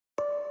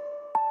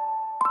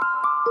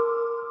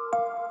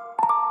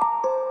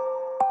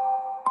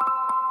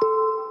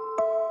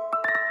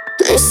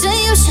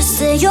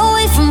stay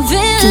away from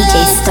villains. DJ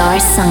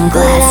StarSunglasses.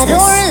 But I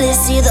don't really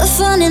see the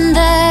fun in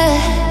that.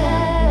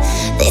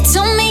 They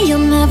told me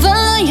you'll never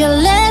learn your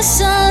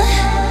lesson,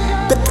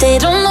 but they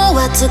don't know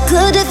I took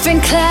a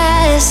different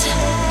class.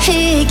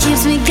 He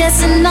keeps me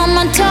guessing on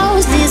my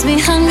toes, leaves me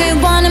hungry,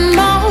 wanting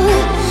more.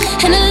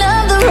 And I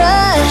love the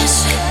rush,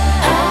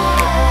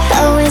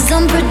 always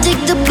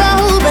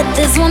unpredictable. But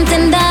there's one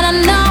thing that I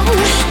know,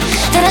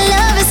 that I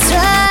love is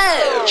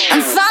rush.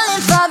 I'm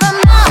falling for the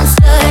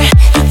monster.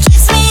 He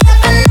keeps me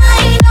up at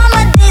night, all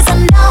my days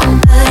are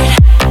numbered.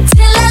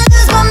 Till I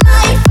lose my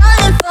mind,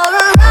 falling for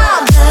a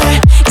robber.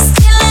 He's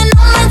stealing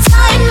all my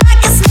time, I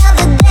can smell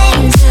the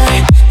danger,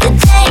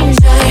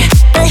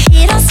 but he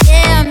don't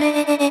scare me.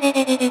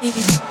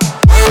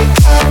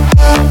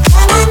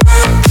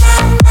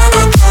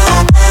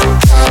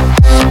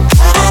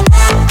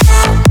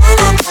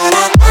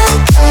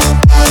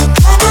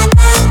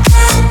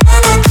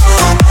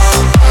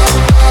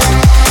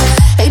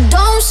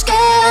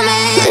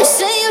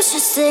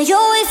 Stay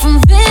away from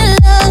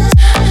villains,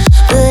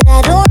 but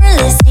I don't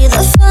really see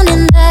the fun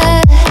in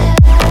that.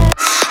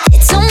 They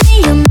told me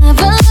you'll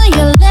never learn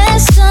your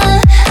lesson,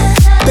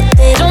 but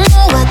they don't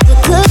know I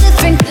took a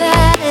different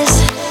class.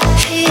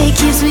 He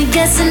keeps me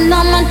guessing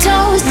on my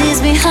toes,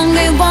 leaves me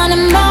hungry,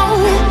 wanting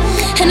more.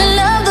 And I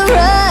love the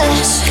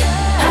rush,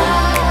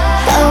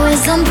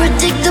 always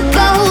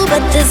unpredictable.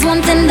 But there's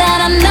one thing that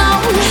I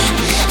know,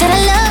 that I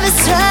love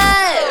is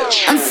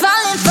rush. I'm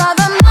falling for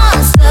the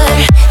monster.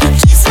 He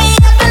keeps me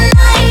up at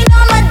night,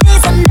 all my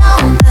days are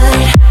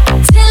numbered.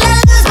 Till I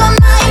lose my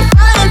mind,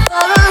 falling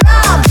for a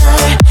robber.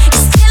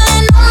 He's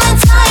stealing all my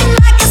time,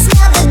 I can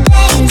smell the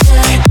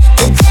danger,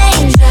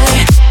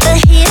 but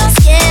he don't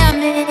scare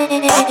me.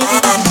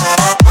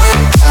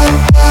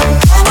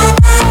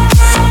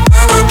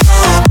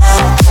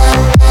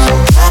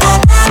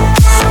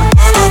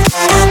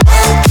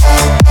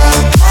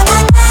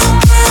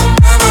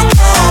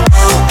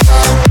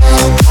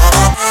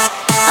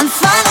 I'm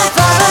falling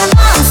for the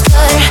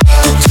monster.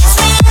 He keeps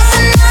me up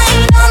at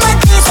night, all my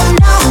days are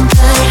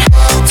numbered.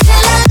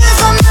 Till I lose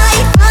my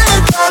mind,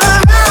 falling for a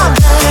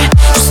robber.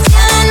 He's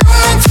stealing all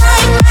my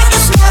time, I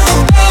can smell the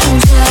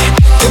danger,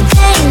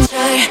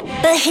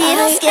 but he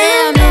don't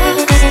scare me.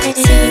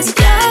 Since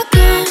you're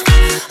gone,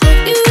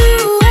 hope you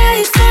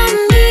wait for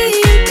me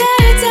in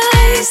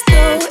paradise.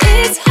 Though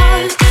it's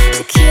hard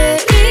to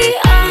carry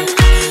on,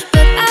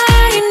 but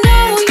I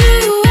know you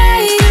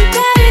wait in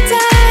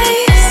paradise.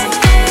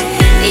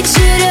 Need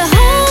you to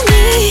hold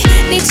me,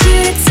 need you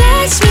to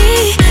touch me.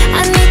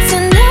 I need to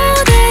know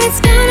that it's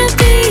gonna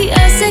be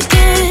us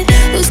again.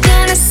 Who's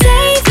gonna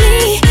save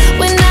me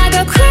when I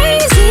go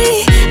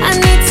crazy? I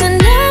need to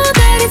know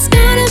that it's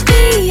gonna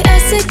be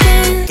us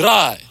again.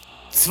 3,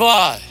 2,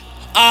 1.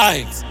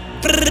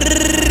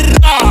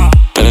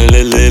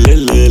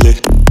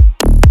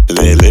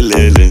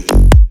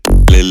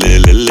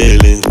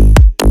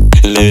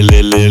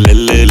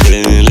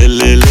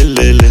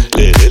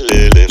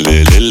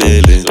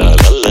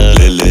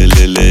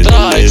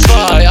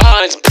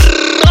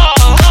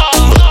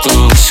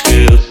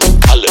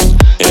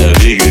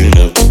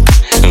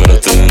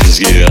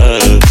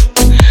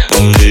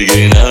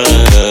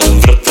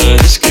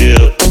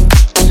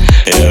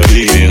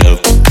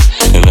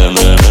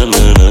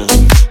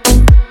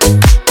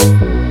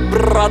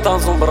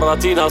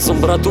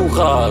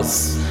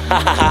 Sombratuchas,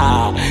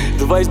 hahaha,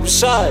 du weißt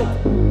Bescheid.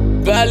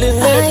 Berlin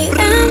I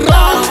am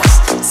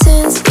lost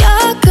since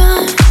you're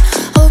gone.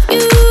 Hope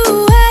you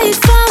wait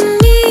for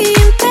me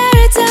in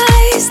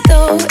paradise.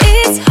 Though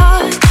it's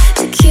hard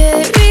to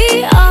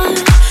carry on,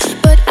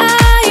 but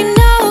I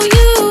know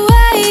you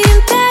wait in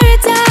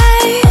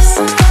paradise.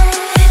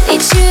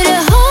 Need you to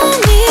hold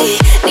me,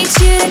 need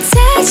you to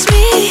touch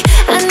me.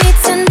 I need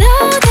to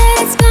know that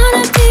it's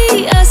gonna be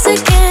us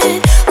again.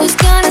 Who's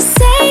gonna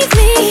save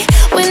me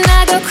when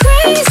I go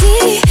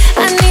crazy?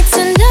 I need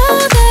to know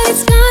that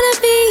it's gonna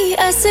be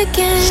us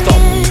again.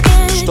 Stop,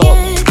 stop,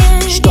 stop,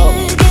 stop,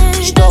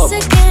 stop, stop,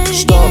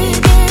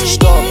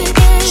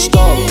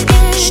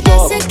 stop,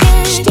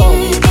 stop,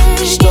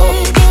 stop,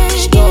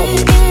 stop,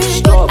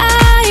 stop. I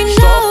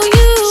know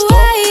you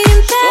wait in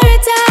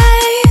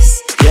paradise.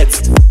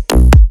 Jetzt.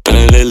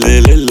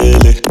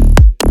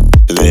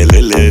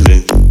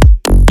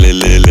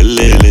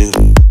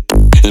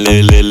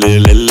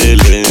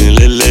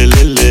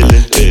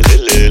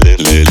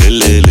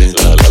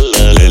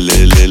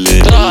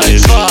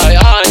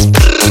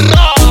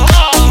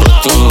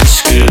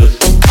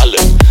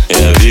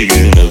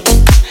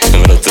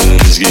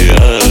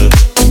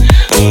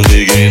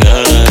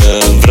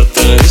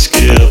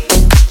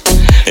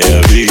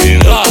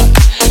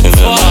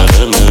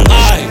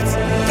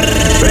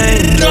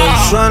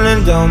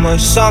 Running down my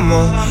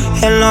summer,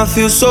 and I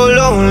feel so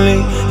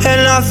lonely,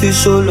 and I feel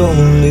so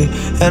lonely,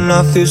 and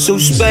I feel so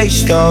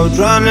spaced out,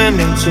 running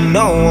into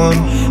no one,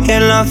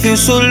 and I feel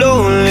so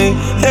lonely,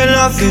 and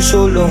I feel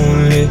so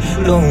lonely,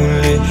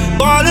 lonely.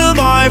 All of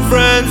my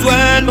friends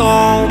went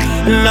home,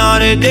 and now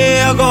that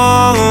they are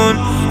gone,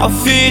 I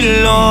feel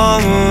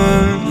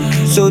alone.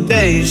 so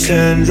dazed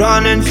and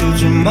running to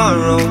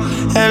tomorrow.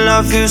 And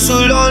I feel so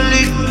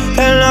lonely,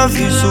 and I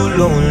feel so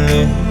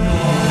lonely.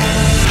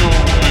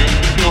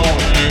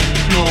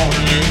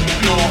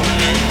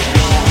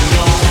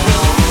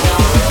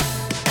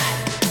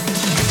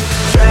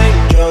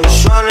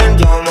 Raindrops running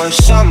down my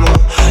summer,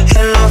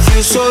 and I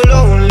feel so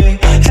lonely,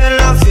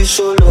 and I feel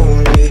so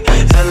lonely,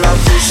 and I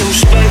feel so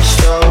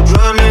spaced out,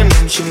 running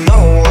into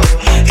no one,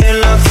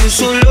 and I feel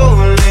so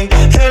lonely,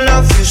 and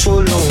I feel so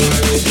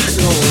lonely,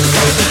 lonely.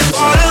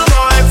 All of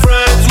my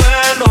friends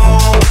went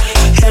home,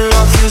 and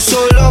I feel so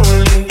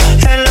lonely,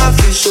 and I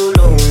feel so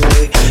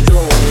lonely,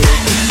 lonely.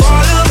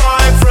 All of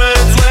my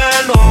friends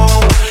went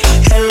home,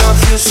 and I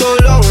feel so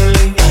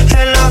lonely,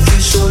 and I feel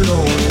so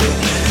lonely.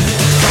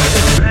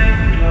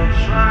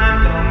 Raindrops running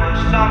down my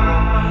summer,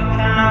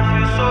 and I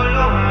feel so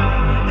lonely,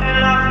 and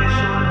I feel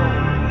so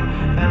lonely,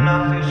 and I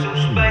feel so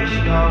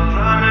spaced out,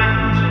 running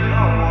into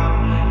no one,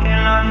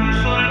 and I feel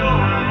so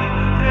lonely,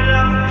 and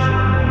I feel so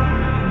lonely.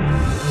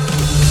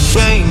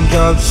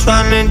 Raindrops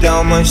running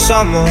down my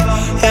summer,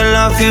 and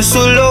I feel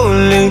so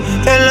lonely,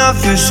 and I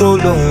feel so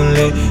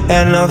lonely,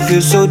 and I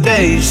feel so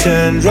dazed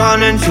and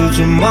running to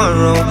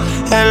tomorrow,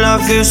 and I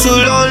feel so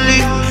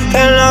lonely,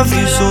 and I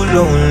feel so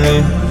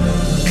lonely.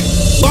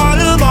 All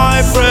of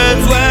my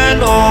friends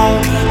went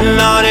home, and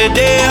now that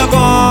they're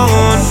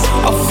gone,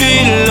 I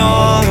feel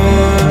alone.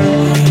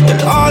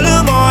 And all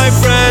of my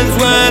friends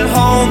went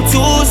home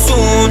too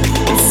soon,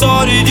 and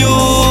so did you,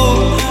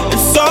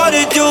 and so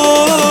did you.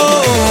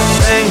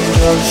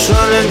 Raindrops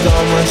running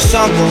down my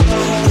summer,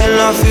 and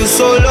I feel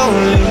so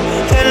lonely,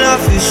 and I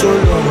feel so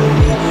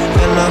lonely,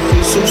 and I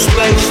feel so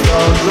spaced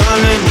out,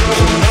 running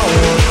into no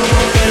one,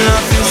 and I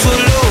feel so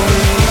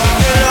lonely,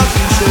 and I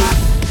feel so.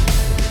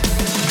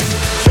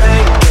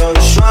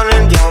 Raindrops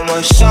running down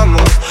my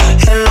summer,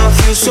 and I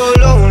feel so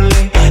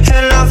lonely,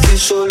 and I feel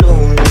so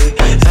lonely,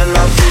 and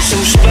I feel so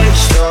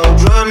spaced out,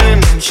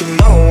 running into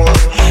no one,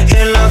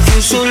 and I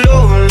feel so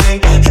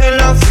lonely, and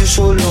I feel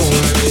so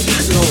lonely,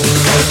 lonely.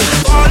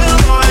 All of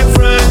my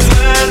friends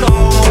went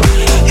home,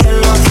 and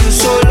I feel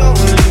so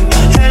lonely,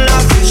 and I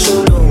feel so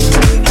lonely,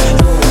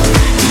 lonely.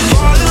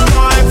 All of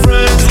my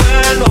friends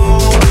went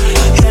home,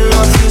 and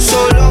I feel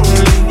so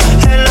lonely,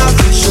 and I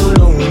feel so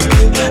lonely,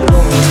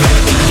 lonely.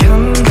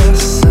 Kann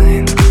das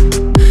sein?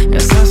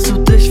 Erst hast du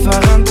dich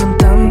verrannt und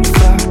dann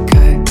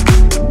verkeilt.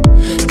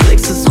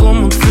 Trägst es rum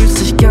und fühlst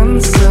dich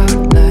ganz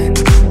allein.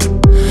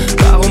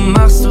 Warum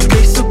machst du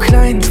dich so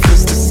klein?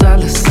 Frisst es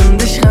alles in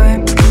dich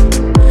rein?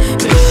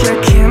 Ich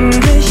erkenn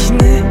dich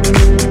nicht.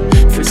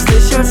 Fühlst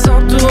dich, als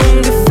ob du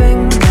im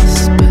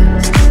Gefängnis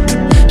bist.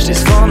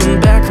 Stehst vor einem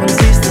Berg und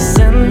siehst das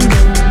Ende.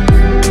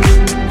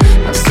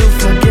 Hast du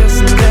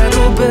vergessen, wer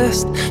du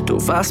bist?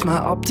 Du warst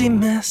mal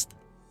Optimist.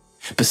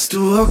 Bist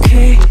du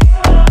okay?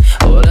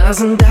 Oder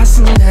sind das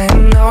in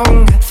deinen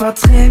Augen etwa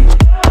Tränen?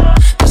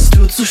 Bist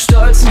du zu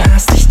stolz und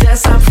hast dich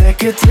deshalb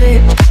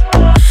weggedreht?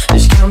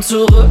 Ich kam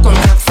zurück und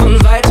hab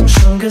von weitem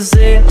schon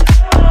gesehen,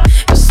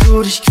 dass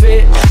du dich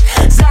quälst.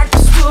 Sag,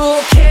 bist du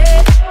okay?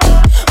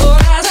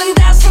 Oder sind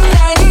das in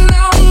deinen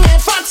Augen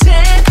etwa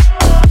Tränen?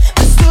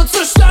 Bist du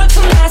zu stolz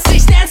und hast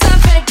dich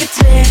deshalb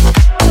weggedreht?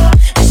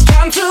 Ich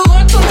kam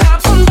zurück und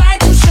hab von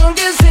weitem schon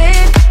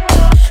gesehen,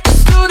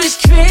 dass du dich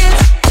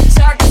quälst.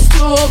 Sag, bist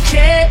du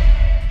okay?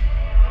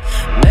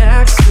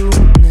 Merkst du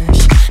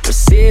nicht,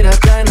 dass jeder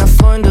deiner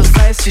Freunde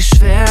weiß, wie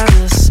schwer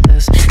es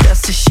ist,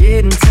 dass dich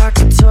jeden Tag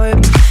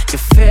betäuben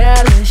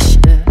gefährlich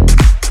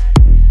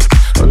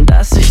ist und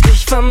dass ich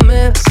dich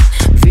vermiss,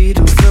 wie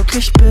du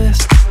wirklich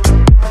bist.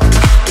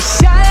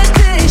 Ich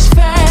halte dich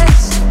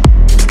fest,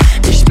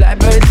 ich bleib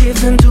bei dir,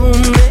 wenn du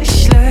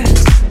mich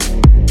lässt.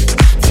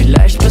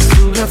 Vielleicht bist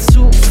du grad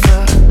zu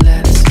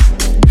verletzt,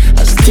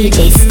 hast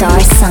DJ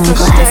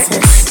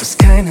StarSunglasses. bis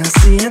keiner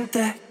sie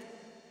entdeckt.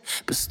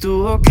 Bist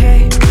du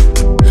okay?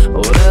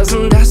 Oder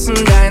sind das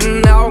in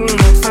deinen Augen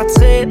etwa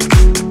Tränen?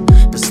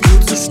 Bist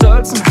du zu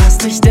stolz und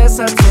hast dich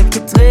deshalb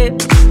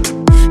weggedreht?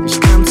 Ich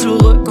kam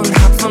zurück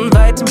und hab von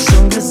weitem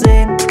schon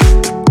gesehen,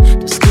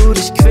 dass du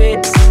dich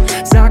quälst.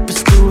 Sag,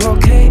 bist du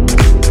okay?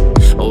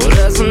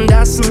 Oder sind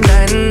das in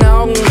deinen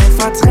Augen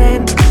etwa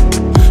Tränen?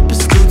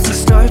 Bist du zu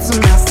stolz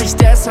und hast dich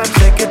deshalb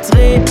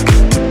weggedreht?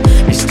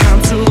 Ich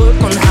kam zurück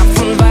und hab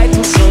von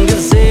weitem schon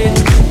gesehen,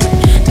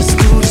 dass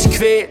du dich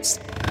quälst.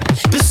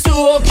 Bist du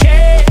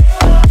okay?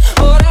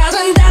 Oder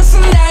sind das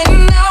in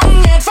deinen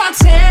Augen etwa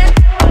Tränen?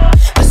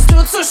 Bist du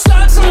zu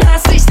stolz und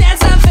hast dich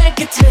deshalb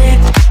weggedreht?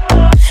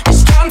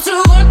 Ich kam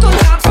zurück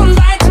und hab von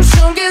weitem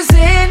schon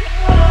gesehen,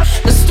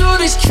 dass du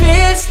dich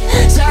quälst.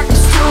 Sag,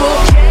 bist du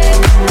okay?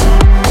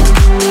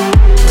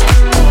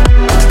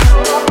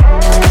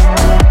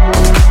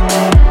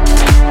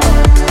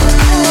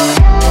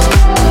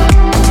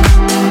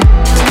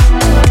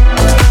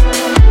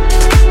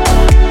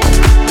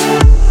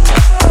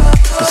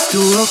 Bist du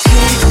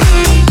okay?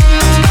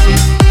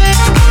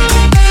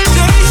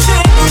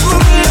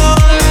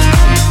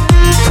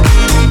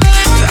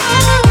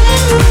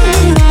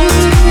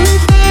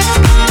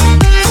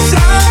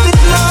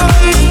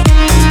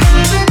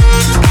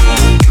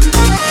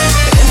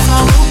 If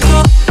I woke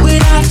up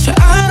without you,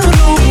 I don't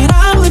know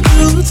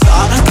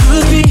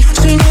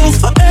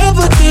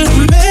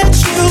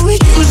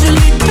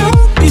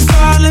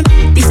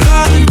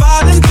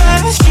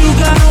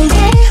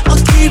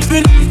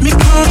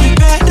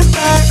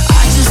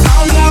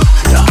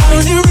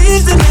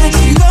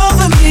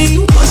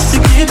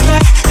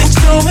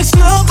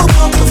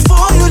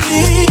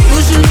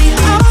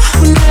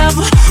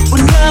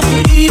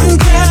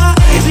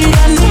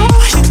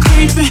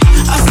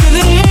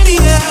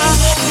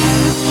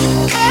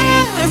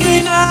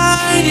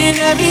and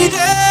every day.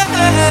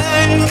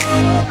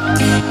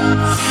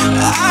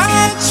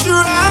 I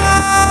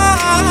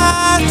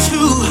try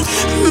to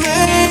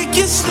make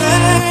you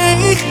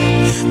stay,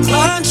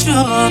 but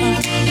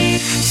you're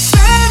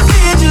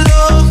savage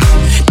love.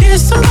 Did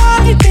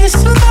somebody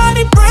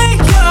break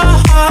your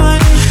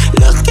heart?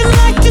 Looking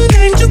like an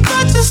angel,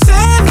 but you're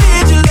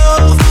savage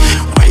love.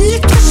 When you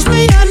kiss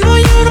me, I know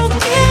you don't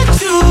get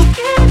to,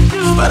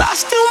 but I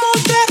still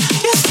want that.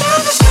 You're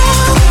savage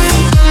love.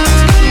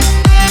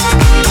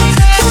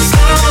 You're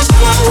savage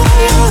love.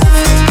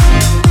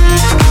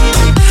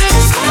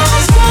 You're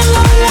savage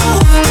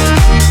love.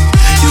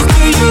 You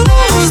can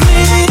use me,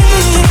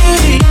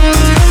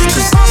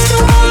 'cause I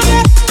still want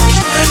that.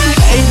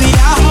 Baby,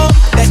 I hope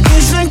that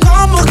isn't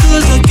karma,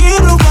 'cause I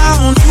get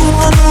around. You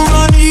wanna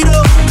run it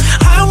up,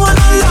 I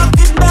wanna lock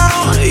it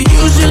down.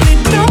 Usually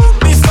don't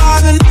be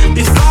falling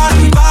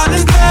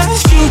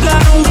fast. You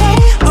got a way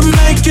of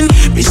making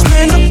me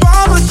spend up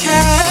all my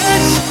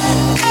cash.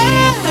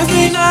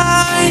 Every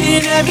night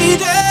and every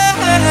day,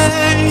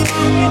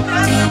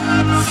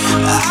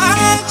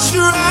 I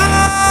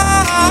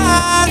try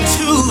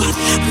to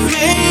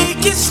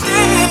make it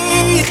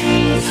stay,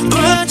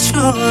 but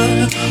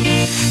you're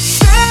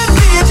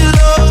savage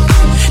love.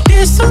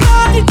 Did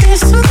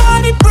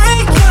somebody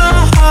break your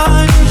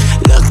heart?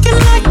 Looking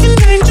like an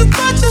angel,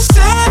 but you're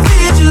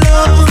savage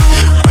love.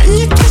 When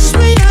you kiss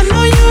me, I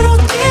know you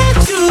don't get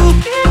to,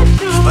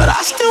 but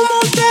I still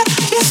want that.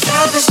 You're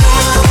savage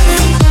love.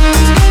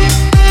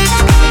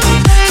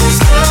 You're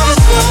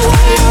savage love.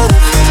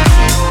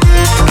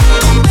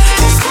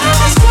 You're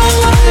savage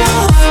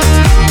love.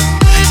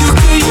 You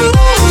can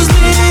use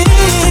me,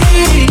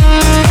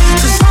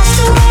 'cause I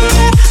still want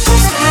that.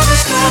 You're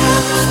savage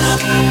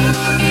love.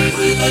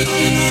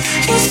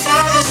 You're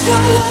savage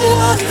love.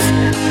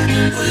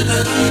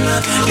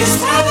 You're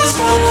savage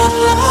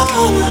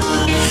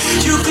love.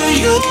 You can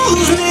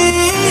use me,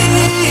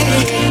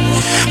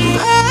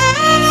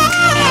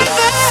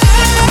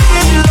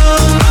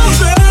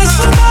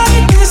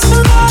 Did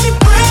somebody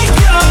break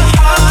your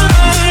heart?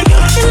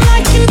 Looking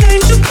like an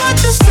angel, but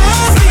you're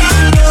savage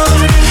love.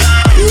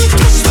 When you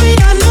kiss me,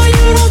 I know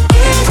you don't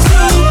get to,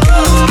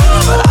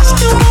 but I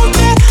still want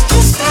that.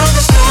 You're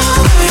savage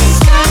love.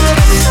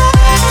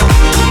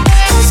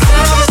 You're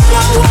savage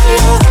love.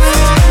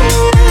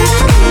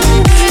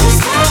 You're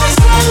savage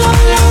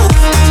love.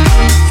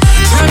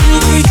 Girl, you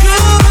can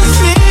use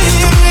me,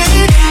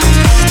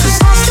 'cause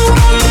I still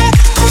want that.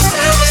 You're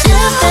savage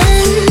love.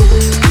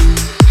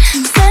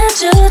 Said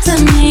you to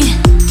me.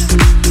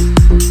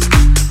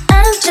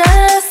 I'm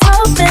just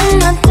hoping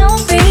I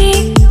don't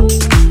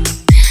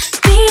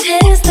repeat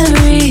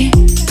history.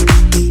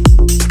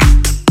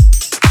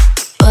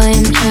 Boy,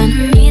 I'm trying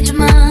to meet your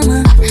mama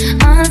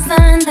on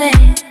Sunday,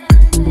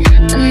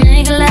 to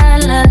make a lot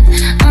of love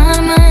on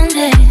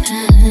Monday.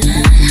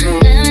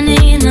 Never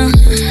need no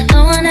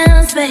one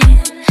else, babe,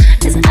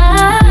 'cause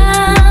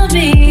I'll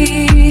be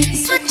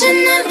switching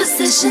in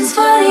positions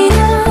for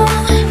you.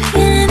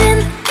 Getting in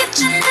the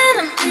kitchen and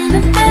I'm in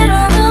the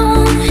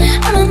bedroom.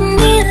 I'ma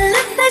need a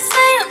look, they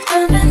say I'm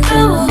coming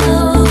through.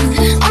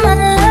 I'ma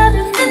love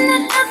you, then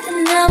there's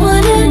nothing I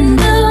wouldn't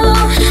do,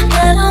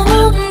 but I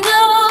won't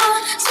go.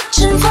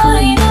 Switching for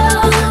you.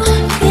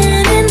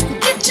 Getting in the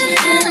kitchen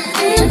and I'm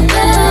in the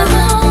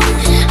bedroom.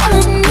 I'ma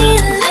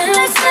need a look,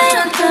 they say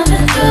I'm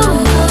coming through.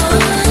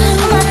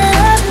 I'ma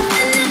love you,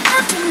 then there's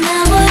nothing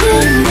I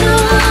wouldn't do,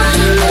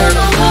 but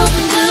I won't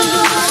go.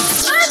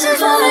 Switching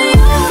for you.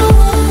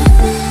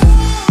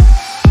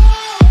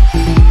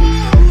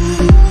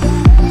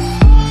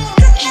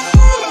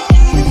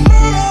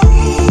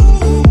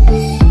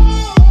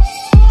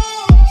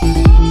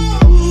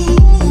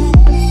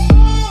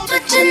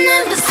 Switching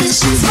in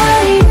positions for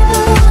you.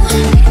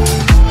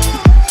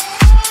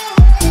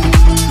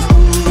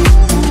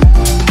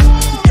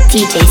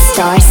 DJ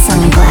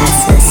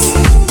StarSunglasses.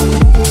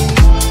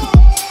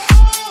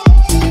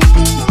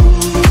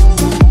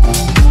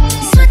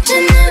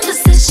 Switching in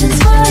positions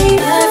for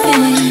you.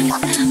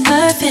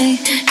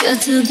 Perfect. You're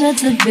too good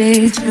to be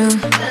true,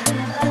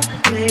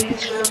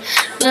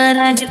 but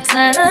I get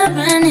tired of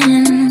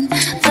running.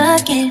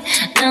 Fuck it,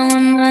 now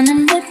I'm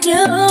running with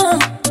you.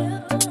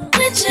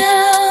 With you.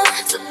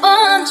 So boy,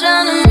 I'm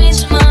trying to meet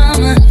your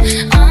mama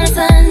on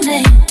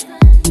Sunday,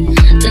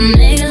 to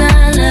make a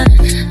lot of love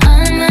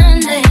on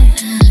Monday.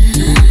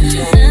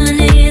 Never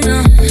need no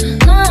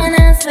one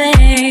else,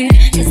 babe,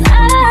 'cause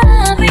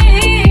I'll be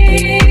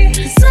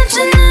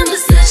switching in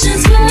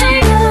positions for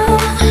you.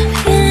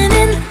 Getting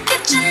in the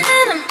kitchen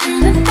and I'm in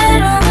the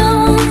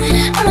bedroom.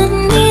 I'ma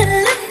need a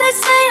look, they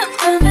say I'm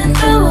coming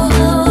through.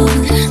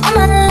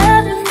 I'ma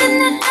love you, then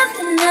there's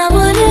nothing I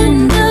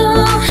wouldn't do,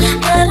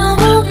 but I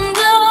won't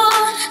go.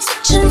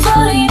 Switching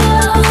for you.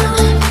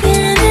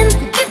 Getting in the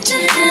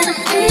kitchen and I'm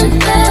in the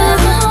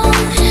bedroom.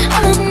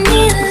 I'ma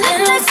need a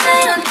look, they say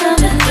I'm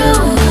coming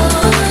through.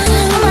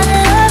 I'ma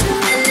love you,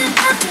 then there's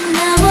nothing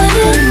I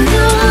wouldn't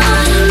do,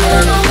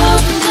 but I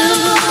won't go.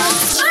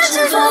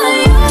 Switching for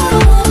you.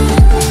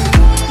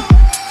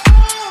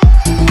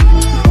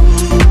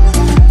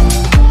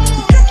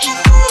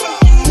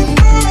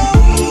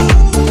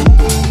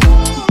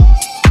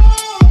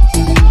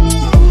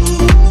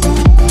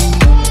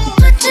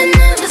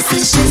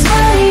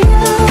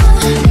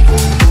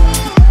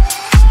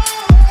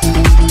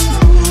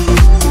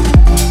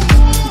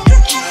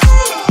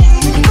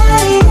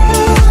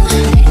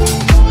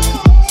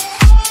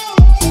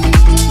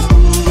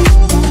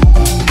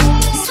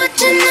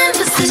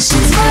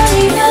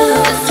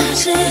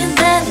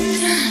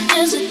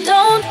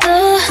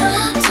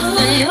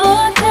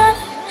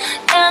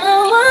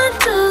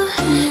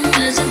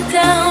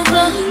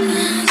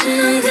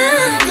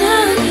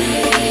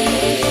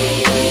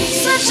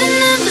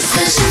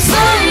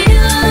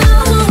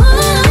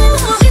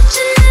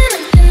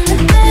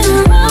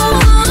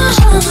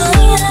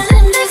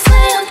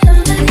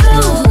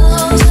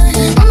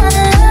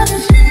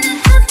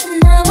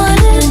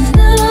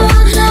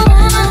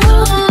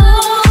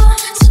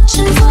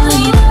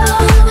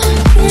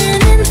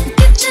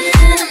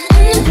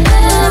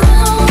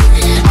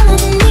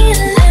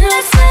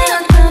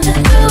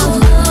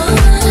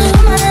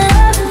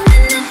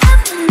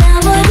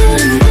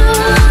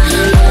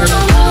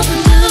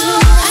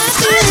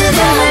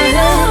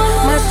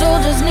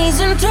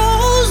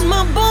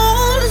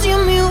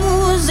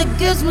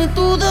 gets me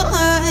through the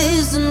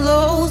highs and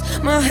lows.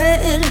 My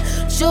head,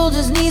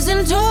 shoulders, knees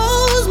and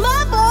toes.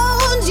 My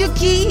bones, you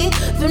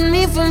keeping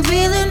me from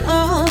feeling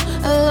all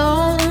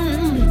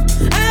alone.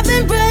 I've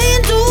been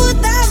praying to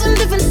 1,000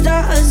 different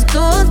stars, to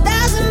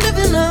 1,000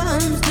 different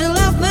arms, till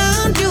I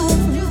found you.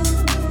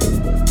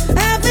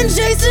 I've been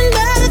chasing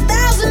by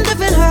 1,000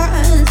 different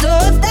hearts,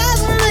 or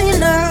 1,000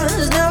 million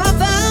hours. Now I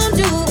found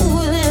you.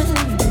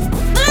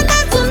 My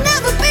nights will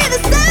never be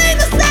the same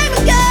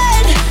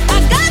again. I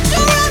got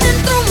you running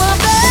through my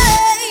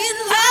veins.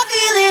 I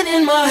feel it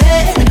in my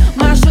head,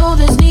 my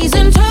shoulders, knees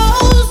and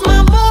toes.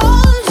 My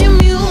bones, your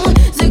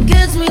music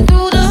gets me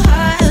through the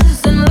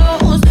highs and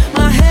lows.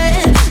 My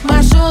head,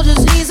 my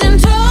shoulders, knees and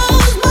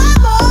toes. My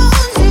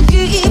bones, you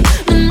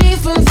keeping me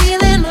from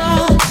feeling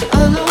all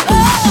alone.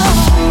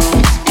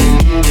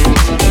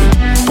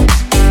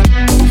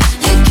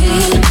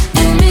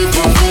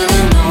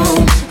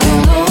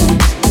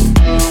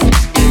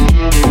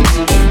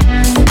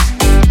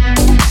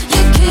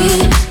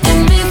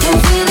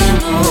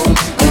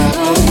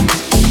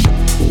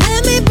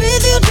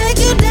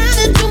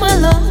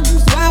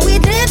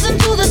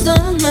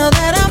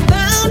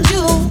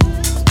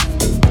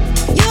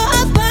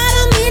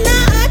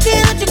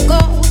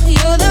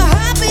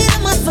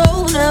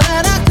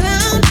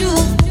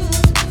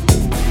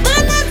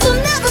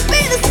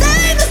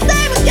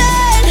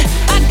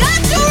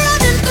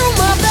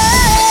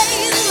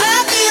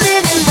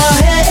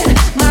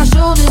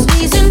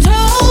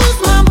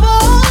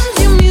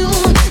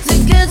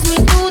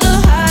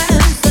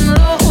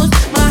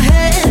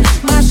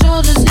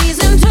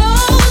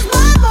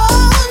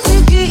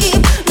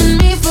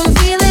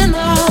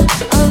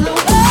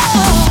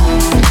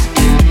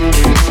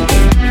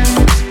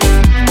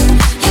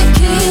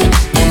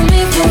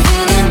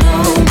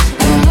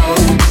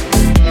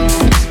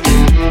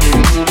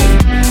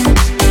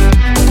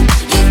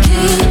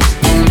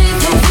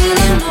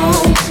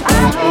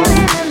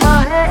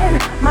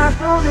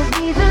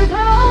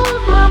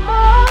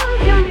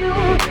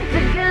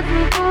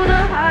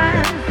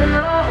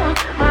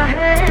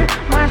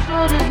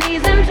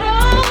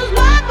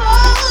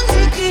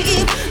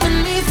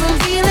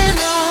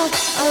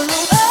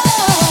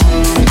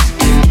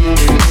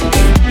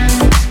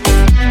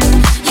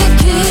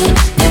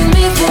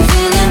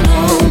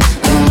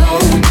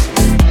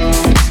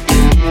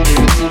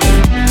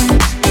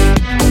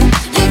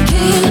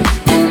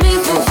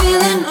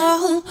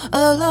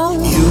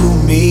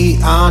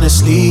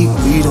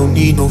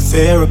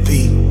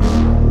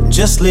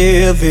 Just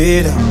live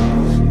it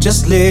up,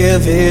 just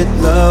live it.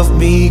 Love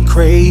me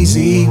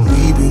crazy,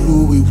 we be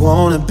who we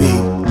wanna be.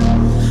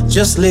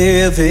 Just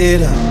live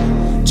it up,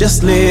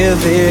 just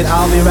live it.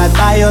 I'll be right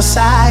by your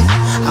side,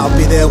 I'll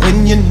be there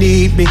when you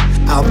need me.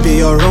 I'll be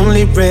your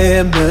only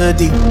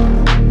remedy.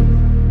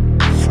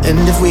 And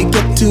if we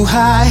get too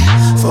high,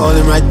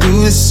 falling right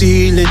through the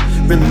ceiling,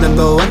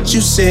 remember what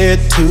you said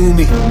to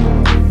me.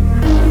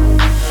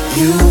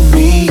 You,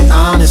 me,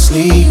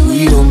 honestly,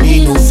 we don't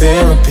need no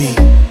therapy.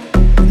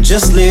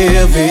 Just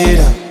live it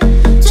up,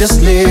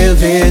 just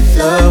live it.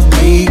 Love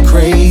me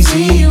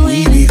crazy,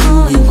 we be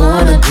who we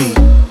wanna be.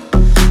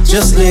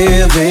 Just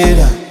live it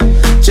up,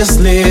 just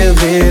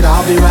live it.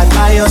 I'll be right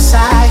by your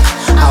side,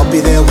 I'll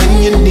be there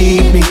when you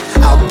need me.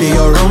 I'll be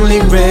your only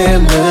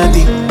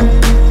remedy.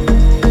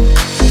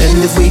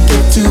 And if we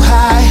get too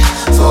high,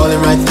 falling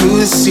right through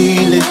the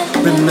ceiling,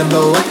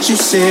 remember what you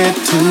said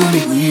to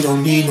me. We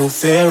don't need no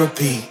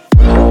therapy.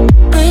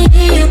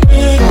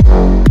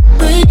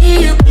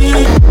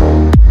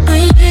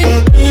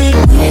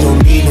 We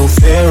don't need no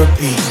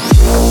therapy.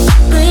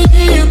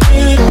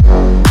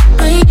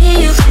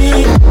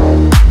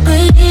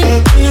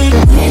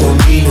 We don't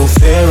need no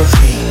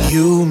therapy.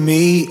 You,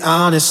 me,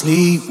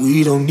 honestly,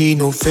 we don't need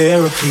no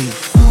therapy.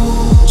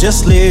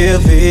 Just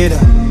live it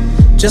up,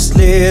 just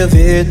live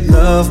it.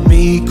 Love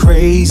me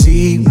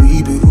crazy,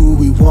 we be who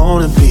we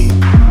wanna be.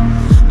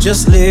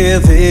 Just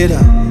live it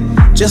up,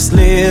 just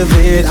live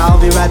it. I'll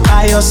be right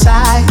by your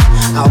side,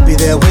 I'll be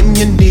there when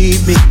you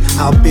need me.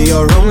 I'll be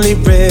your only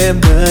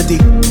remedy.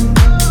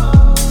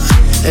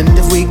 And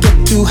if we get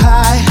too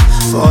high,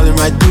 falling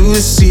right through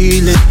the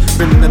ceiling,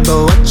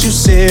 remember what you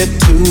said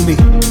to me.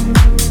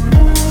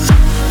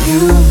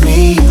 You,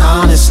 me,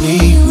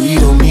 honestly, we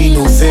don't need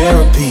no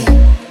therapy.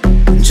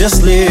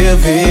 Just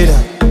live it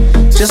up,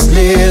 just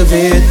live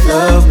it.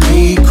 Love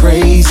me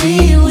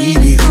crazy, we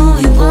be who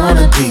we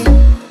wanna be.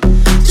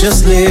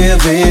 Just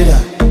live it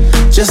up,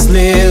 just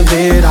live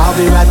it. I'll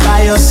be right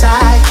by your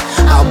side,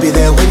 I'll be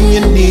there when you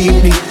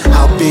need me.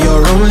 I'll be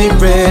your only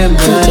remedy.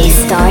 DJ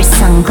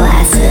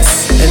StarSunglasses.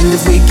 And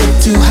if we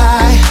get too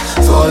high,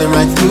 falling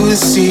right through the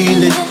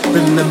ceiling,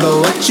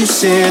 remember what you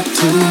said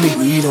to me.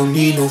 We don't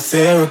need no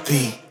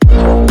therapy. We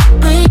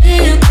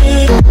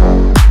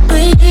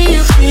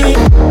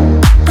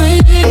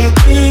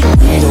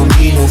don't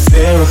need no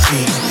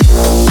therapy.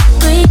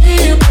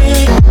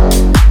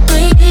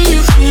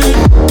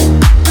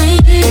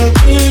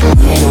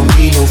 We don't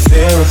need no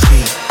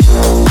therapy.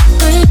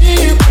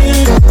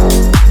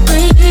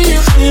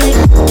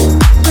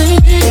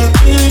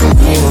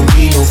 We don't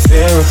need no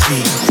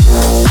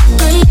therapy.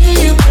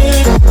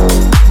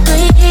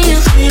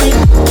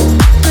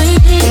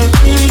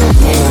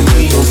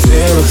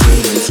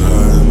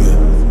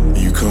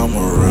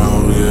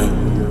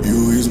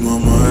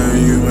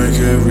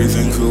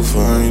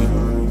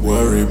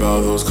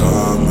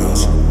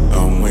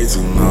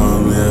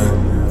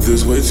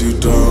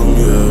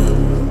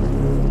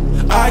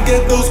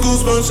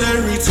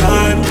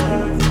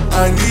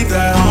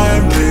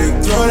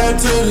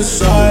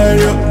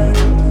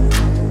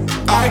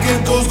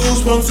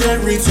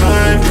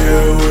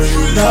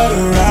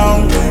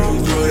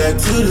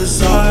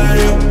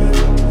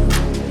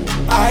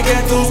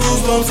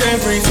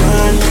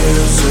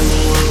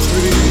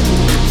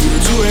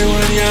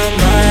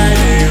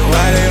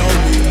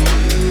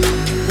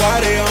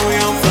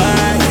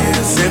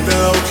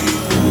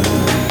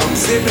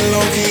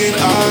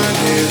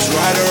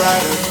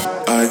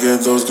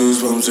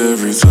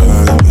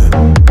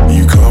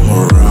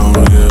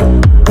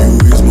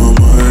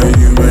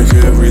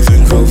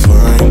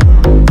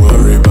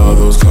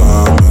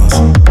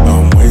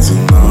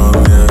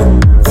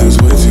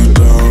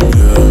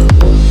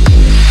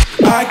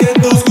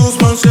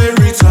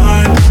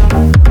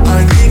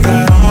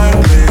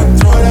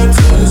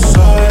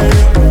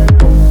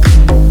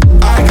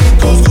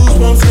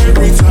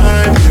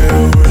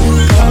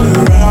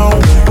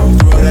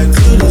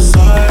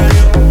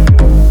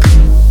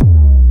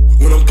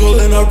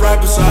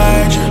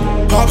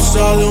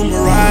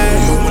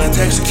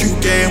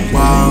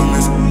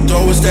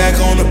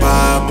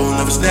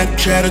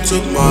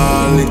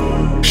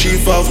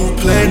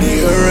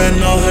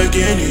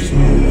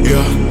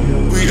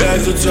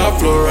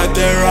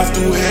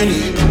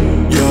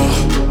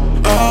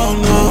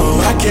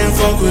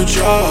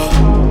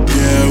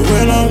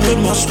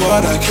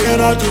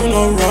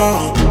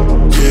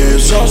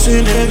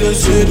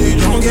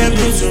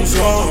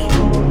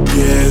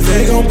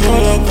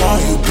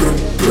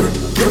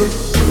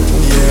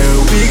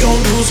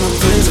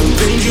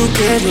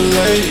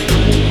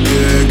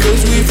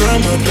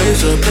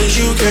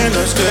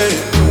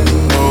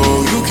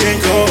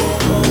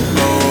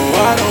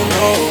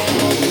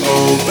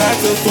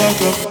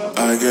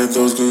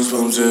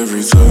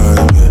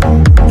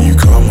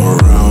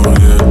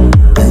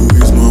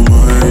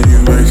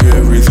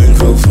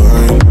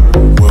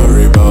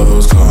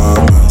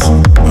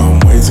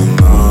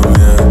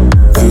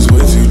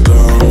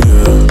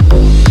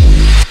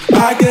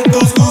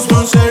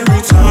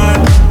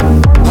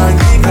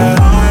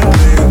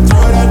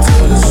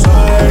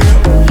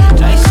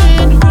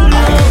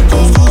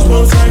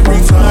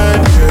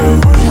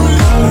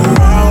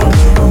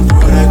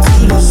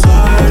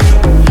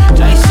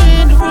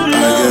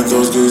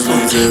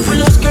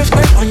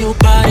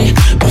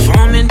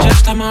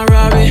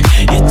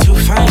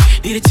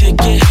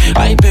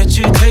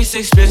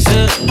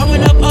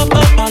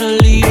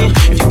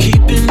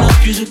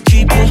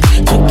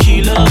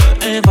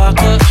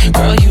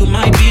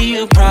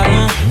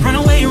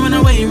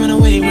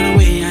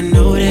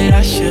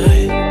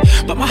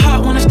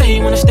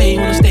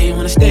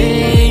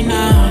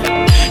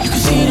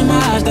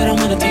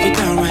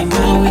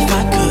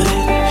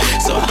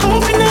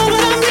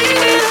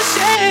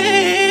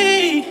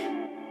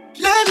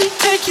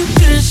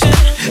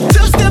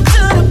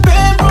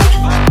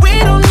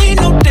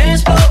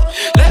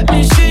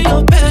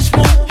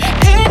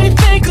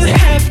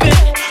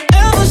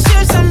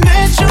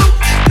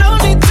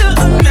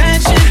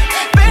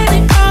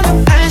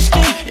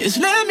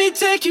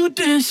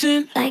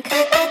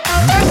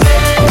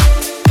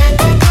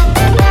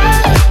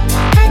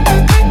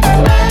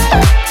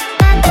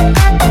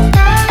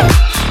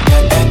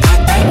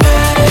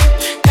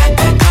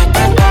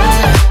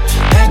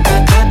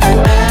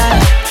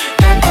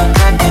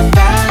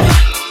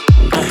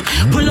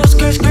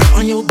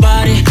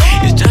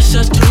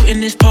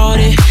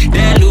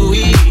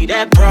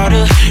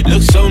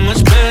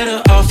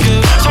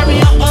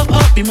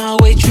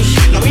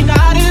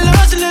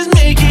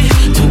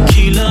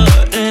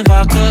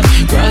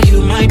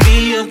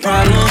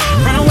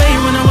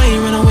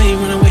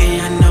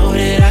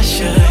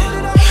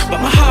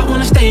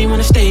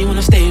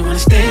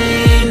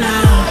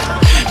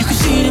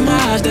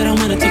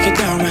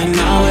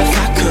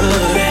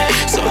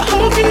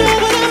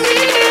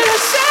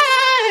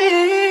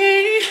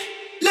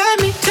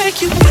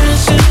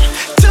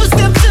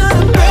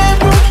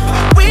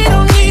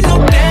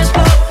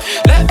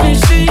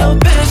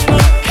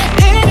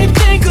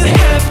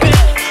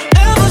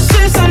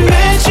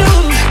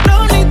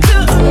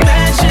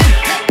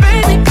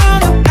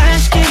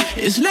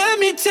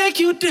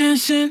 Take you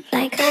dancing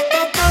like that.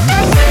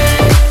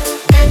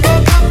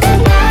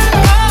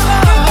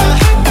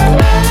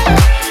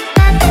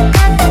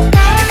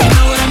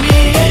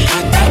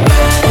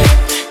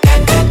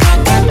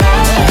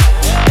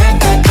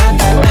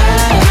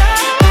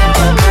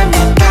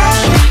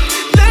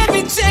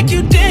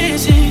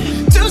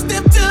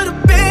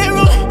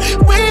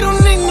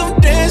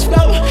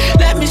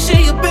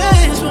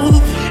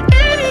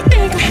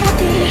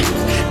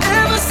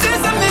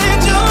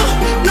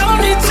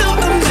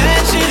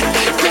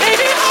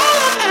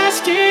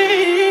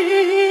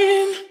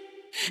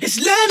 is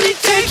let me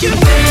take you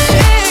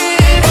dancing.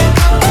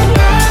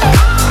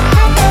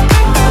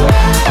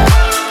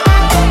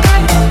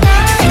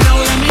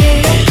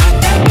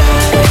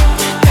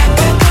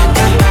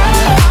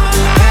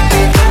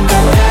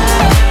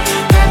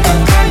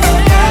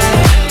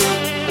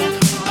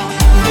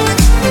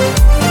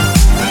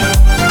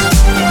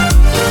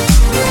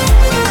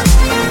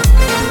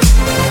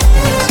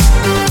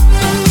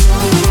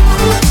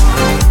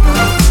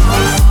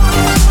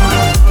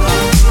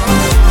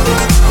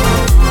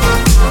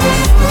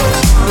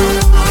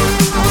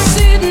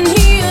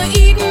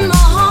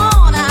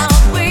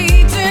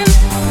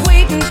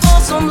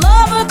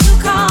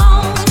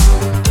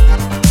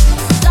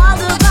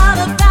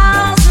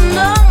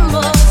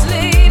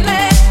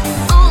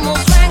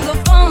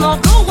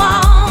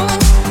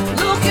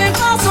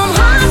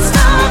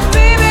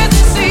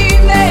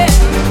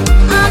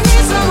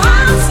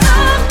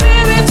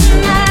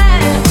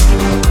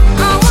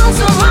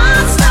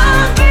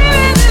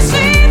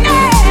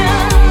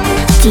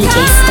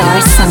 DJ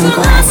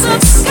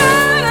StarSunglasses.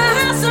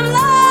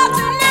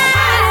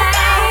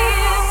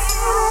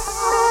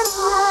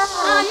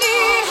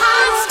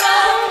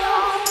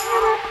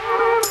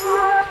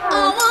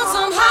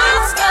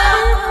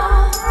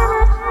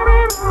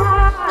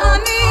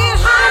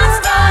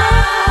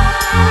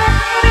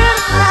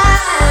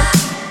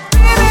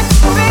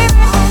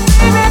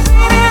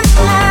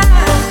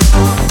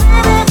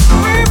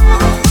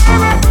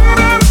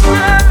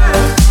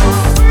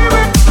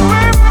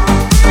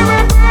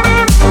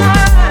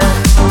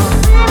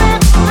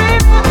 Baby,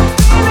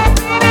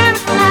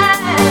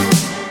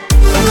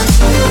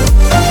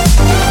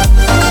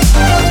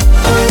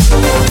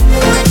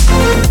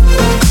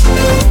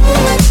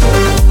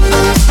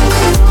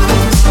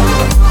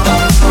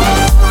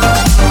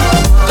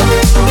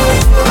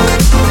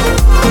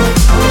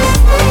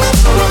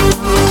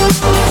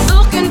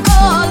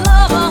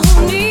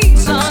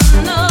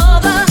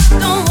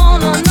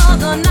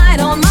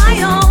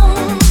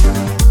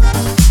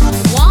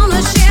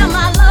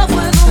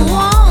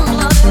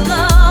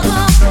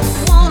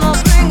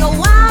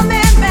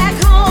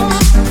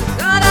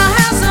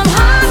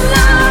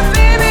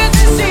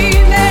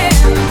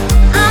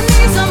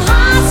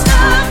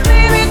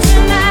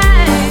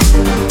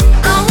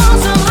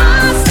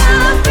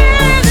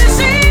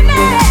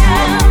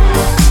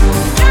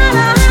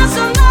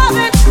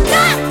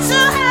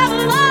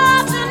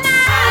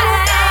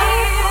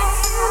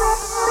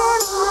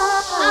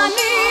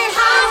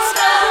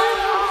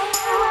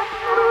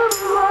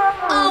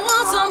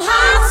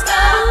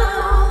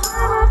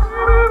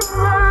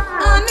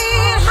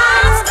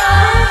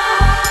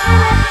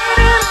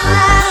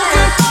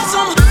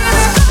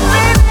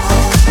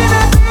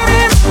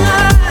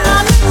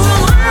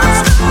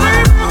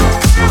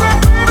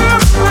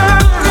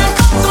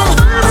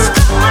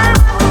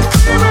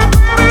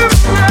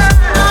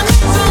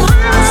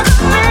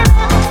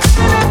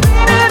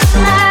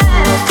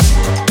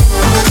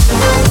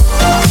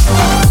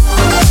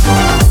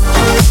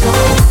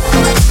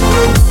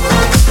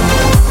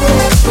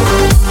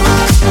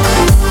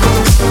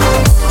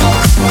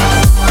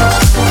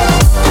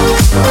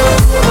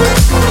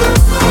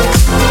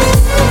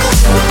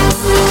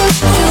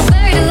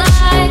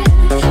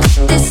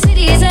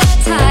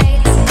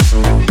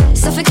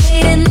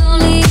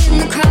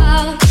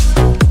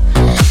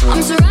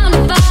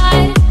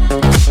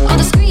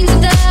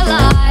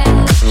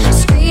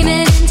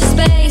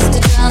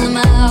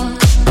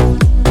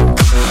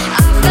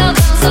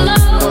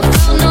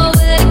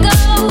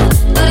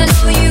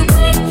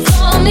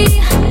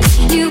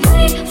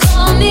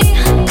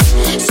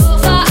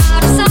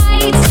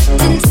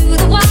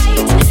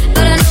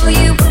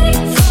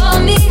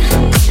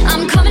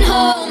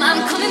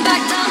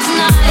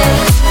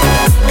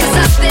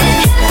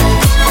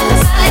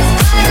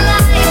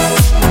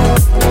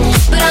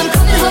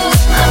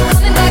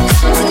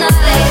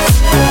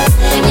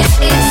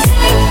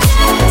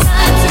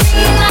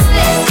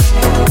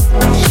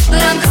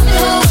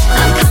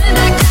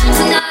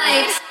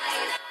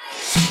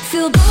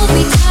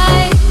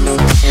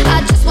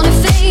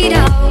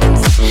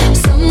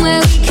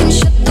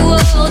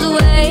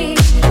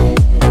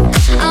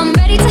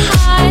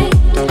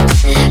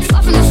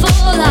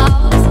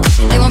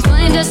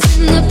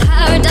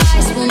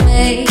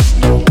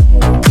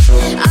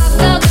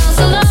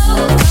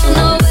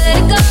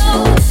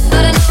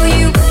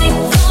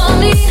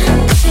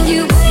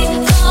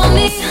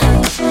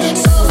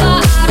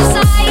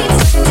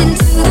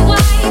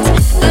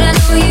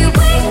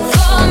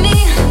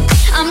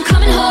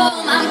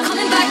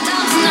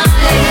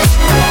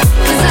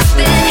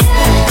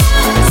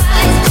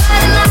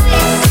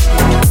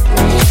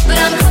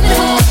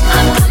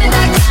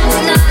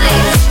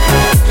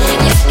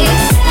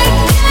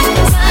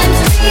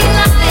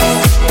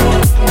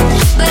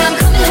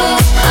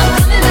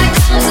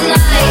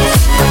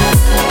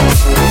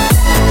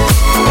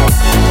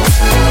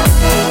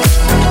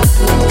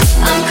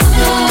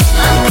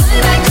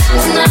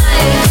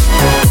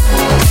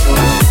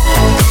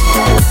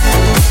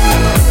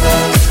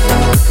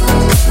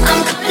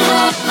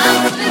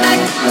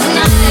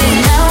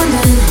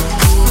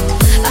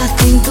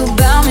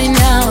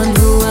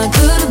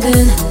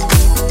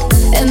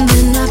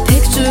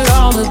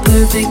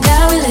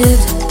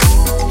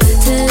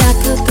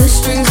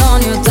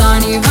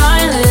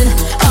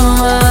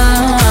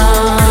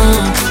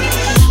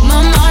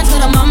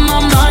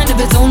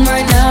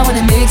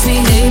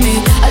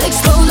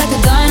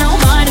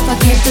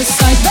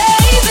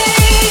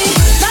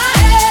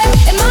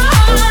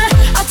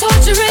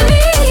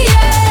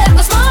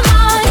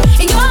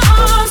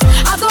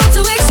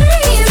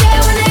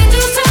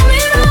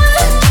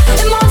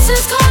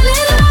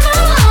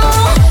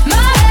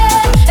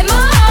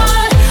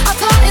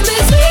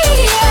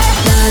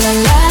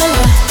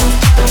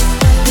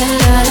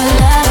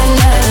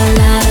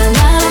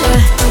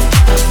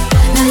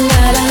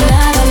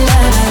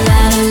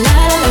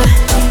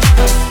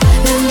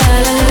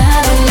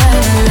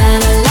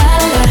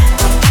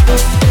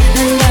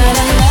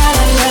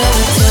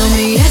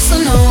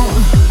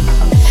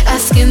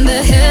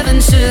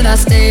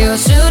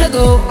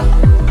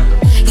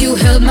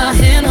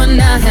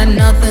 I had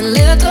nothing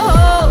left to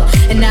hold,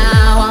 and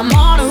now I'm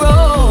on a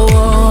roll.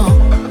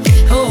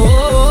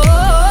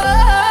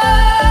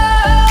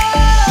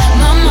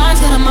 My mind's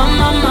got a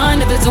my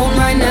mind of its own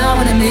right now,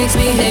 and it makes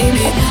me hate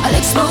me. I'll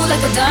explode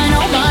like a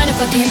dynamite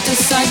if I can't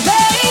decide,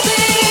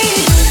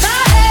 baby.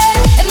 My head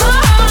and my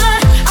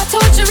heart are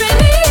torturing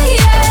me,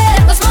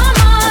 yeah. Lost my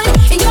mind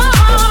in your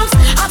arms,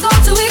 I go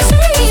to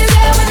extremes,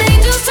 yeah. When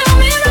angels tell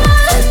me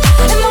run,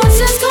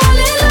 emotions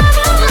calling love.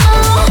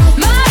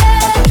 My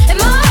head and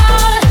my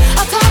heart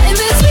are caught in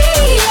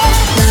between, yeah.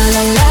 La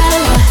la la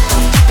la,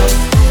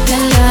 la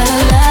la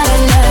la la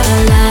la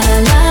la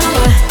la la.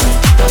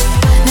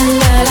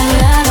 La la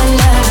la la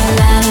la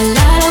la la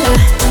la.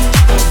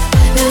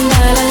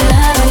 La la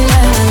la la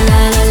la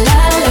la la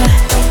la.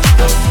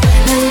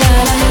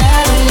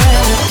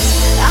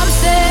 I'm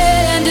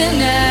standing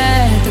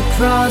at the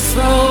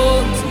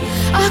crossroads.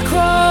 I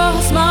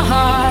cross my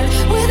heart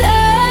with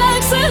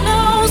X and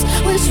O's.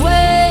 Which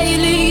way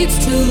leads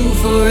to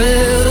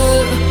forever?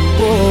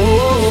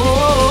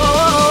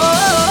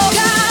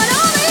 God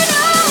only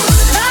knows.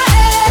 My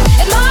head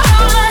and my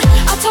heart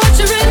are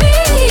torturing me,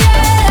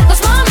 yeah.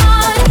 Lost my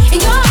mind in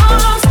your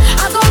arms,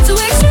 I go to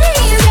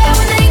extremes, yeah.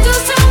 When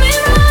angels tell me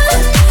run,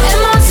 and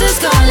monsters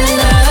calling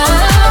love.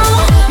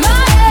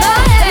 My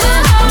head and my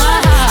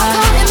heart are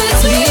caught in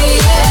between,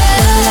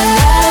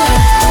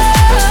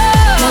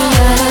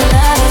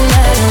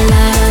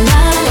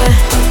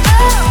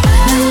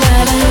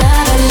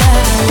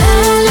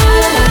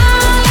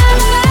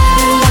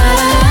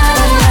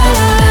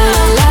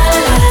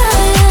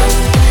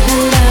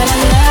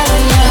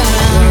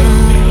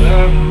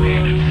 Love me,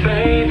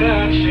 say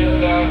that you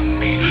love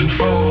me.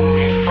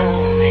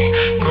 Fool me,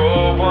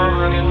 go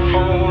on and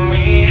fool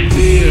me.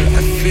 Fear,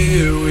 I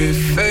fear we're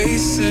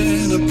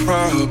facing a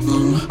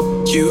problem.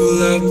 You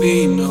love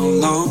me no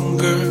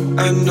longer,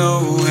 I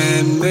know,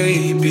 and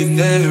maybe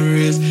there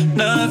is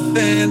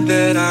nothing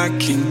that I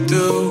can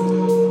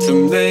do to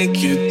make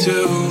you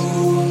do.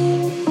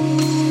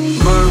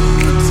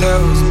 Mama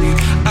tells me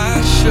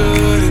I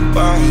shouldn't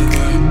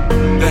bother,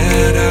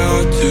 that I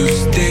ought to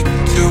stick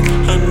to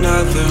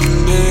another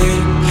man,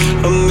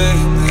 a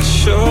man that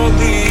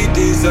surely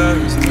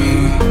deserves me,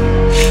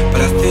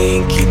 but I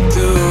think you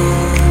do.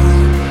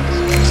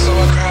 So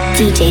I cry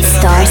DJ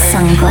Star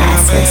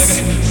Sunglasses.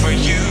 for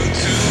you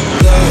to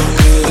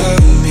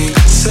love me,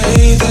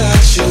 say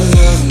that you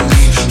love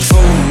me,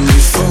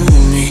 fool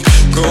me,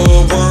 go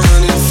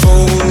on and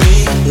fool me,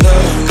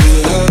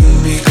 love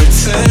me,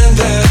 pretend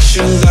that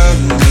you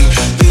love me,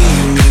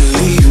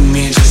 leave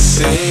me, just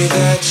say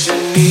that you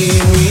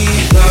need me,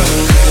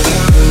 love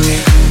me,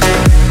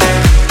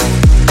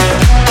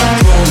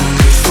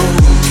 fool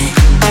me,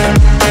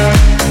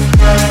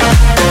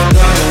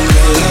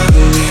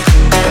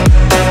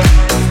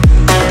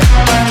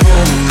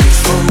 love me,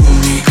 fool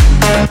me.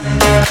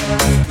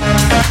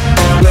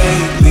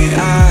 Lately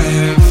I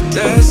have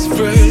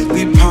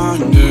desperately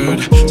pondered,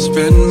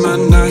 spend my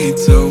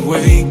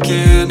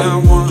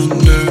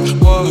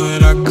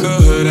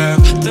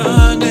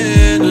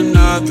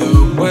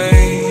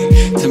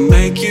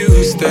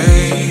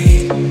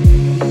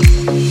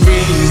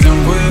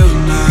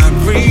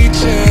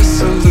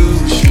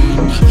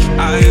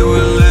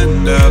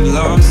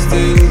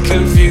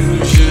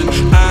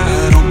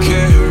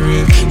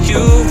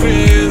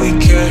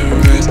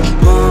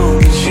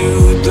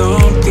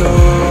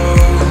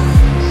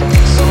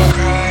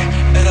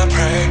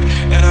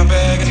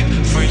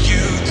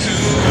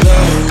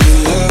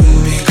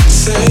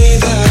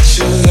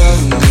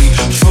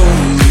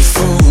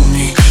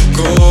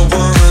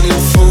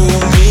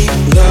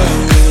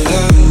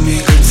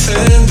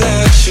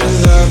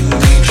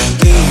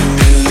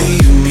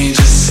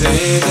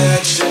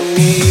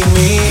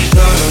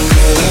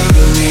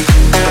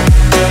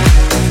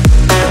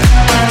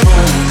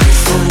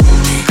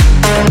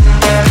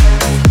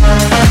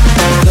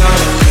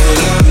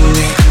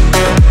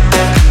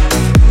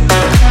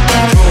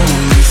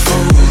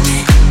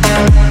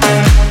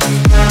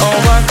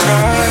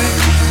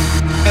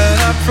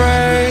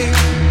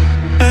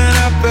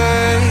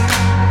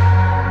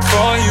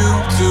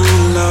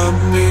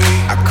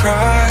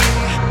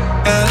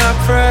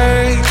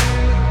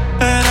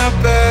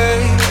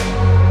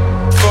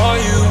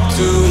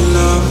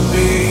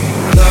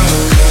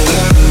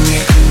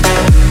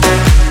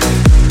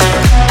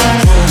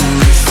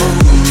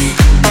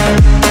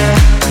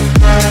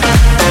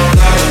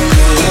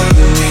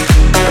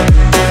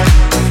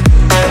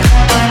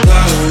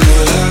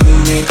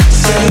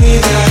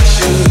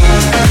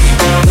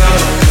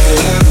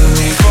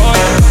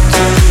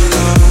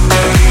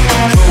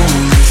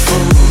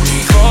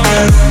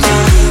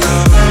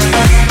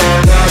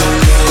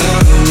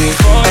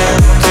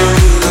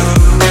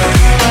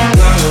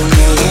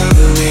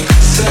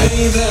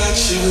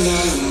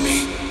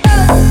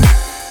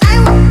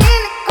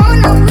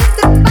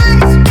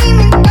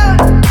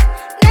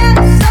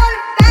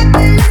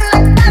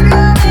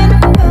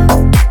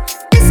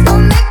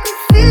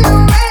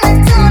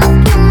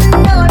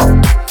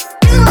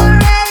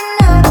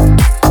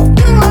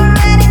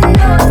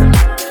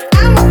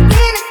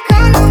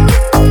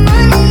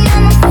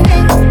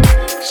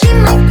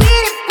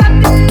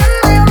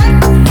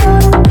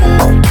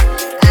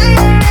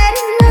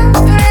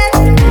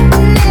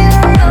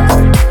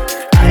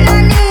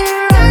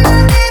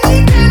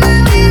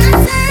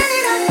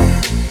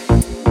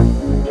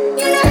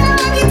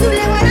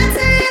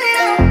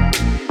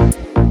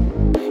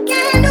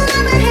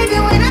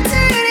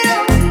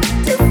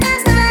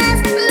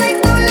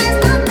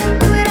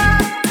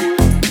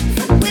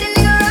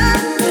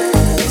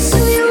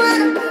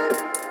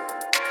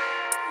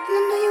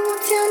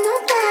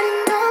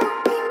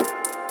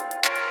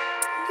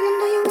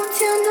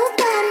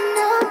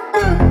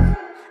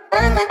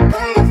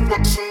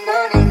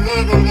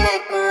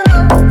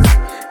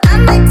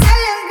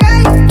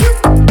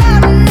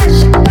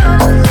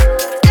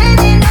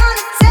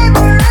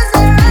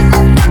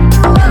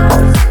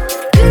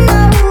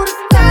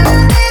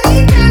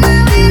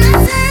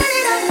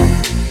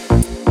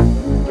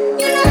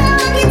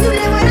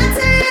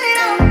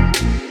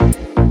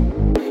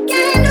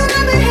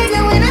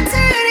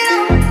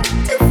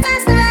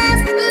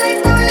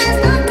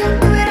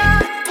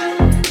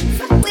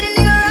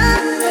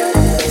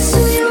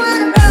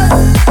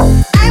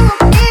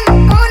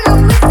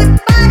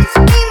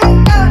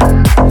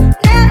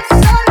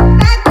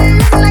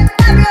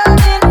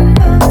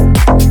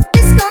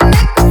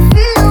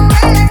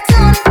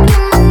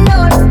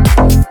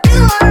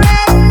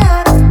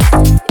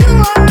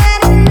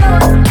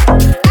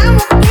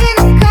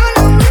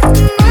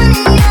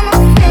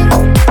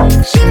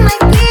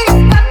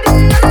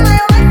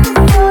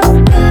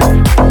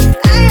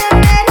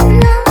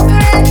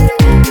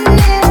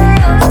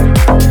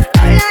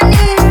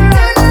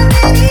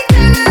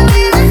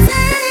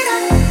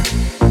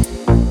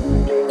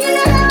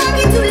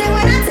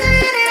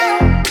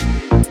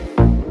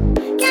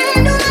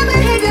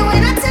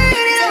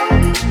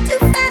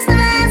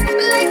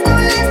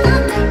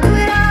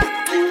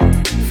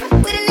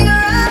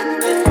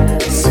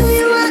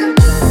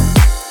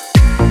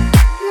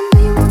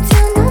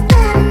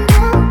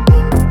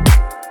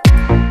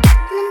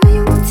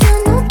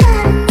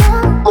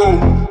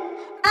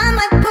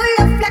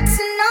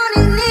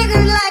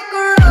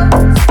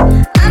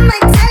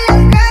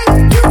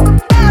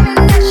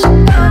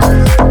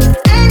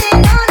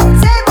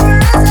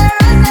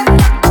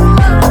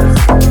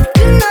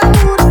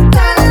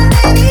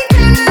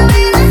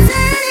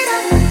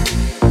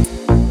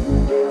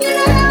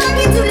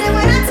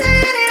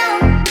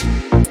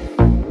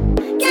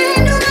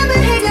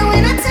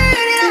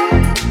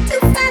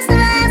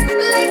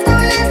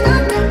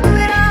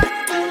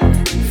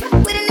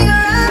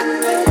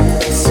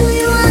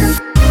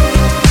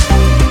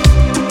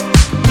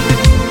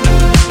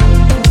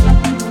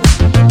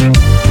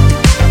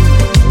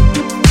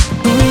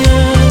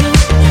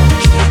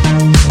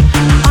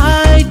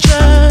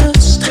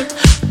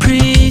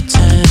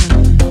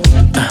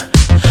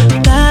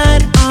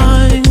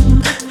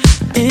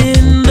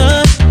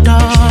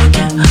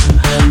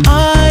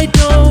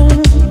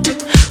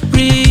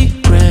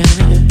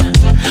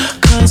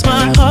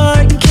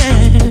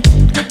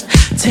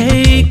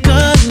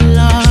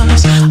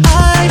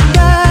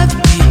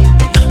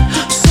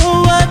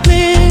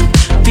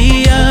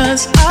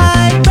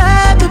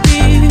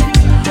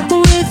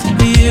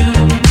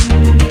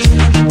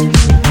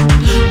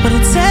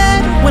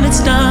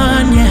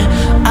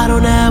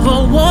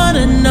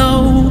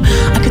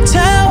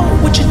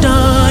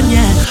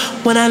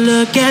when I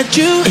look at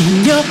you.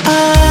 In your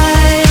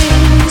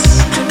eyes,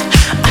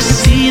 I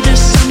see there's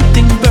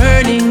something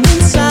burning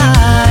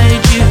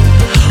inside you.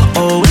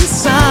 Oh,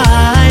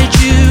 inside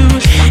you.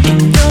 In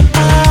your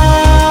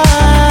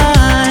eyes,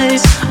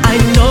 I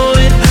know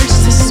it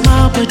hurts to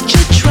smile, but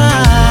you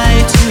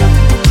try to.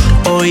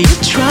 Oh, you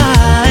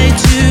try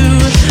to.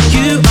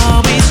 You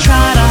always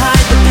try to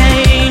hide the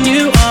pain.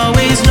 You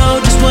always know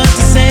just what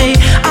to say.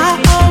 I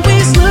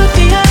always look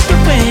the other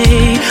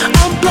way.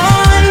 I'm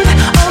blind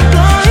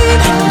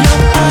in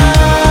your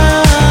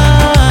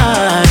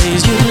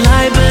eyes. You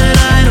lie, but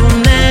I don't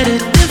let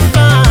it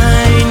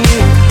define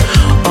you.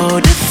 Oh,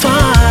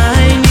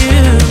 define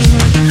you.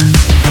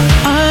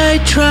 I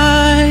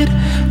tried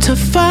to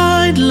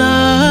find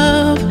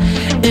love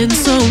in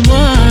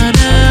someone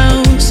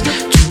else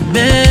too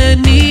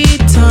many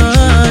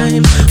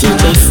times.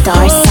 DJ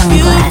Star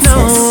Sunglasses. You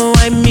know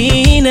I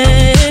mean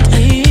it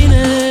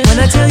when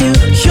I tell you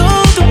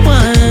you're the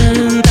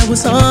one that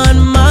was on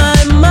my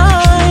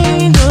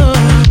mind. Oh,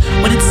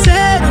 when it's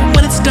said and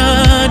when it's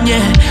done,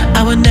 yeah,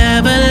 I would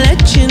never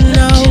let you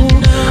know.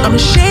 I'm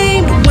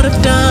ashamed of what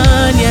I've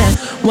done, yeah.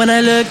 When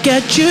I look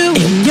at you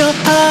in your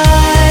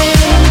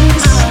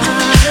eyes,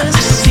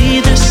 I see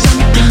there's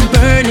something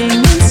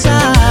burning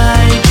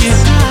inside you.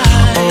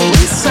 Oh,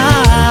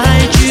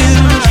 inside you.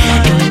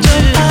 In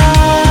your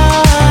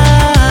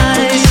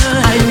eyes,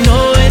 I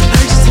know it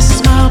hurts to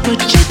smile, but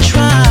you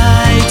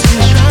try to.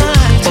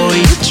 Oh,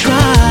 you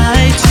try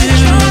to.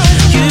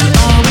 You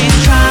always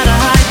try to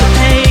hide the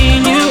pain.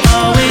 You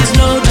always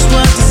know just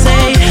what to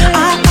say.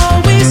 I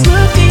always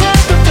look the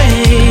other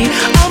way.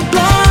 I'm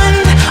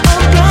blind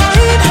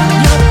in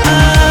your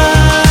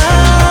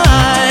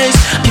eyes.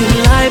 You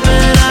lie,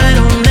 but I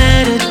don't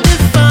let it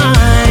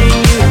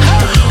define you.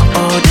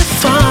 Oh,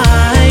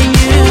 define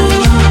you.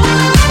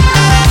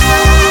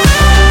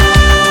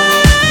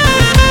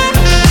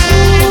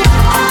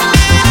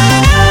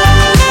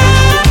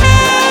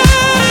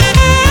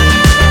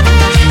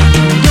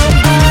 In your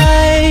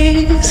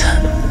eyes,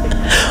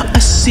 I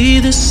see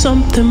there's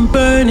something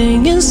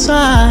burning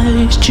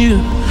inside you.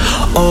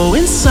 Oh,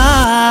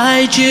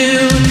 inside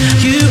you.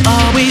 You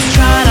always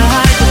try to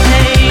hide the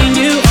pain.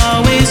 You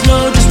always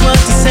know just what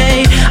to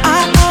say. I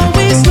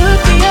always look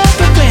the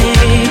other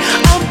way.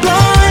 I'm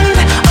blind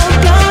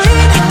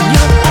in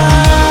your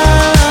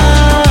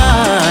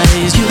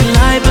eyes. You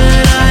lie,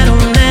 but I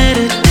don't let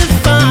it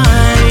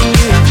define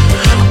you.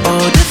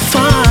 Oh,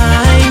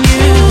 define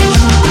you.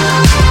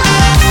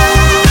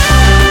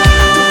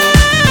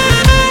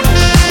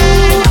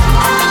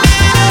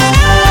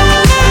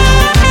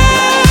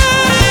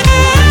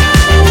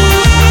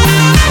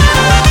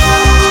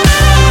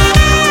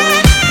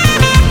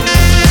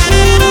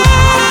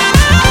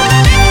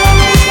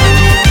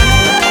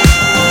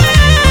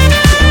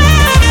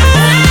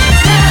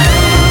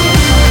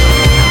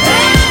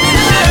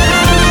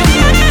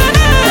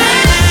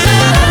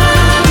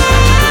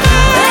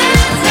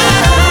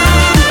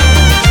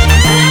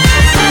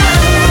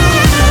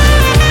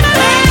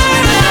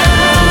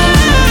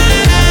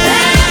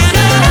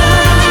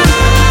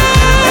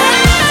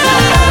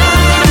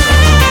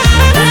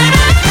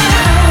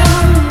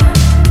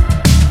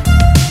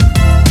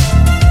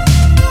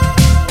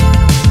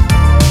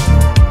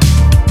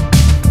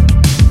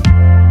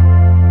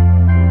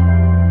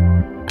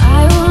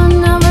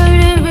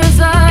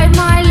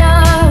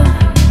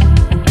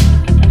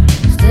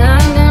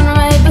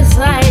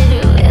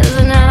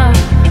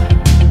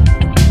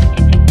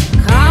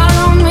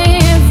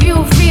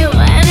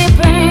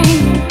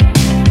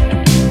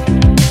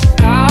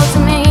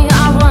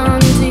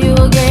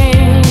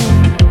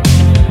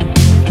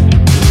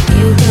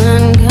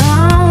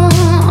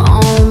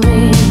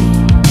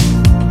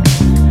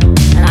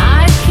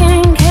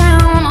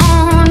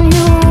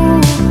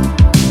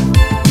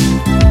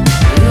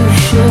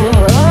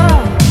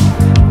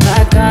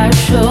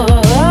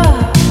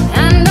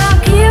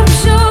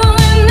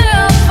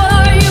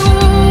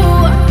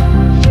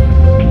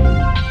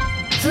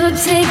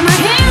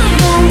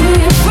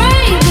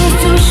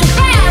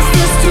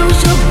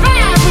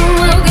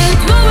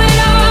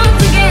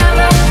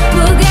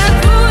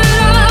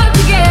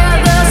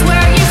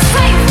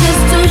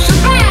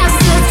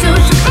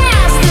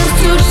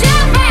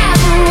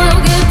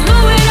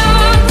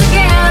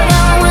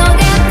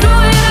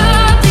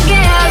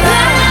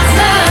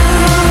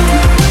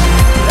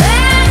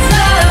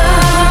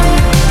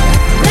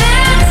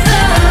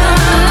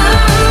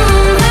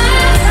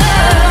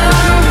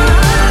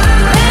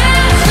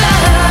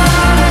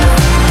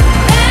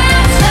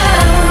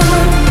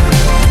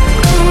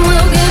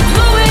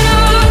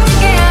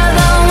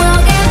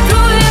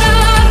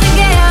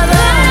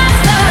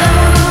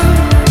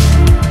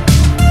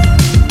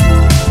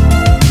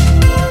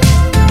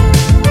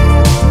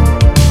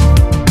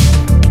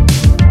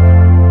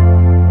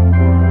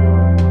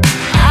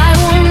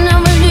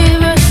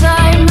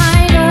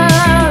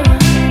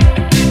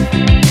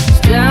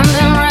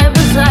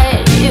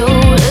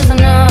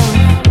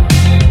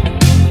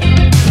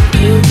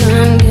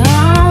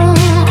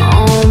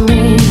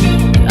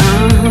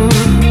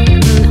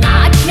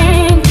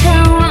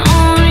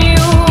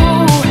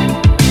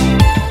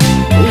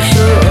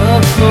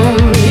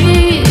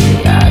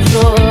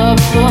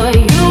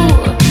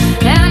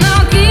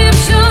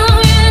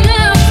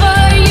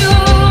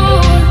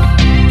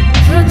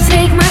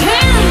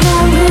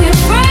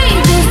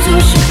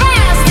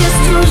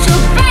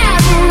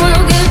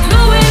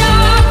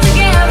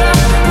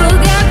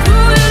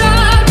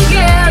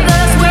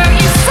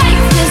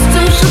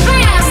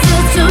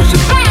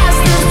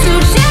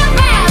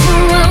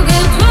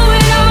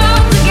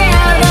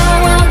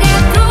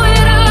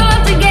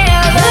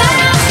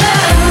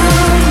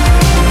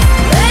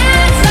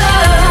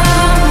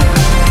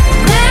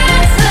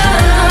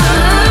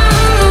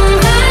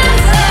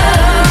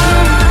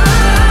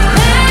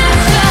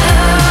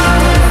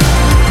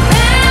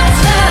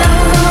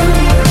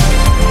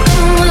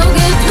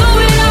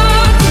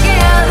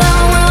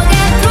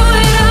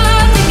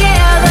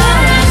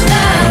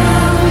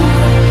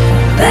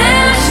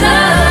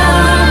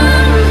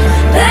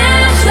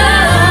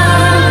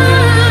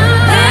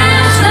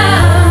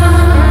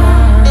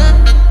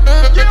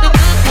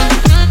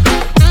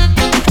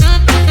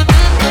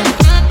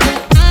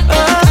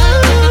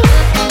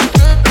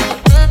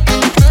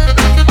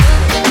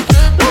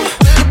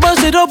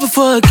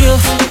 for a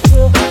gift.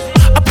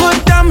 I put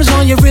diamonds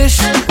on your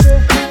wrist.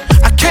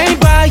 I can't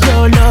buy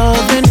your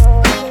loving.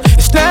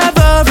 It's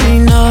never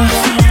enough.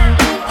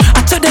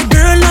 I took that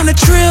girl on a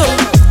trip,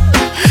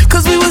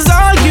 cause we was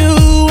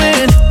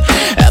arguing.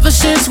 Ever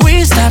since we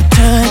stopped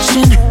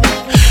touching,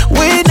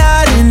 we're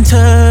not in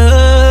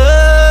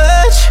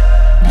touch.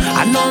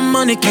 I know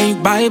money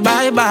can't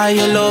buy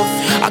your love.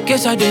 I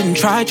guess I didn't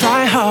try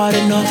hard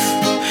enough.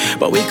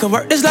 But we could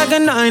work this like a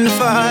 9 to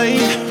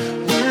 5.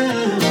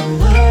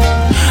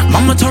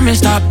 Mama told me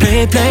stop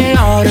play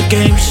all the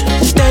games.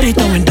 Steady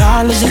throwing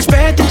dollars,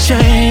 expecting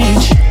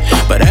change.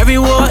 But every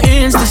war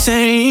ends the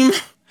same.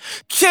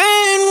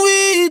 Can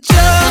we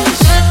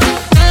just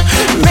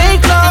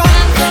make love,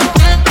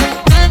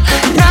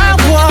 not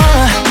war?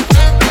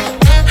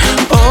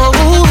 Oh,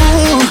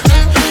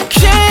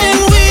 can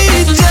we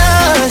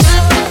just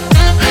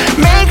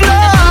make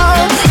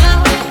love,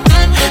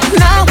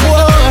 not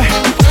war?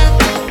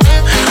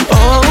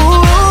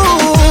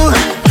 Oh,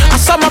 I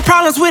solved my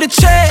problems with a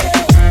check.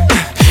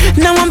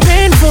 Now I'm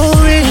paying for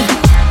it.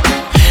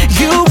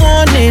 You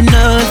wanted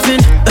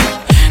nothing,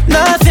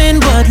 nothing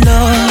but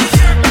love.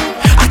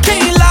 I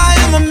can't lie,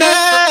 I'm a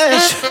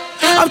mess.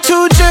 I'm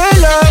too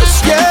jealous,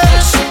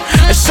 yes.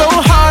 It's so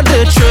hard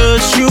to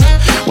trust you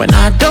when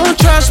I don't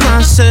trust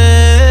myself.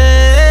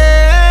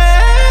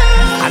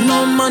 I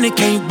know money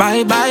can't buy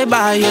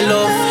your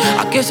love.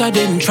 I guess I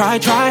didn't try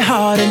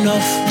hard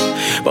enough.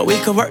 But we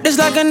could work this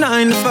like a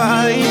 9 to 5.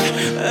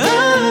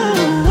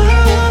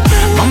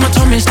 Mama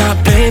told me stop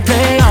play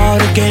all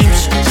the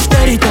games.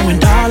 Steady throwing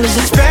dollars,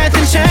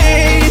 expecting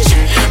change.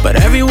 But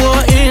every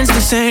war ends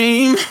the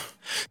same.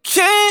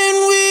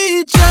 Can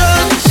we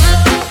just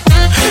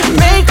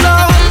make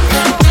love,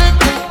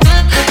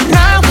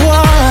 not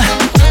war?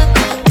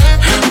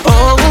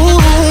 Oh,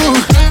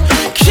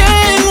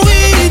 can we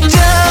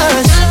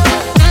just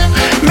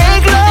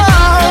make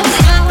love,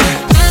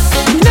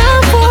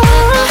 not war?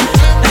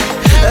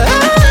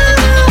 Oh,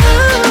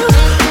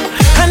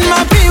 and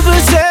my people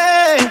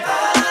say,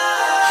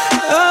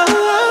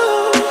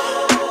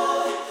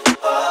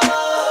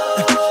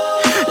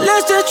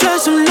 let's just try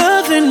some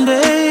loving,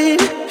 babe.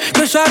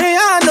 Cause shawty,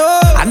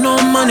 I know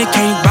money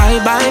can't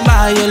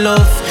buy your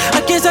love.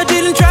 I guess I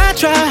didn't try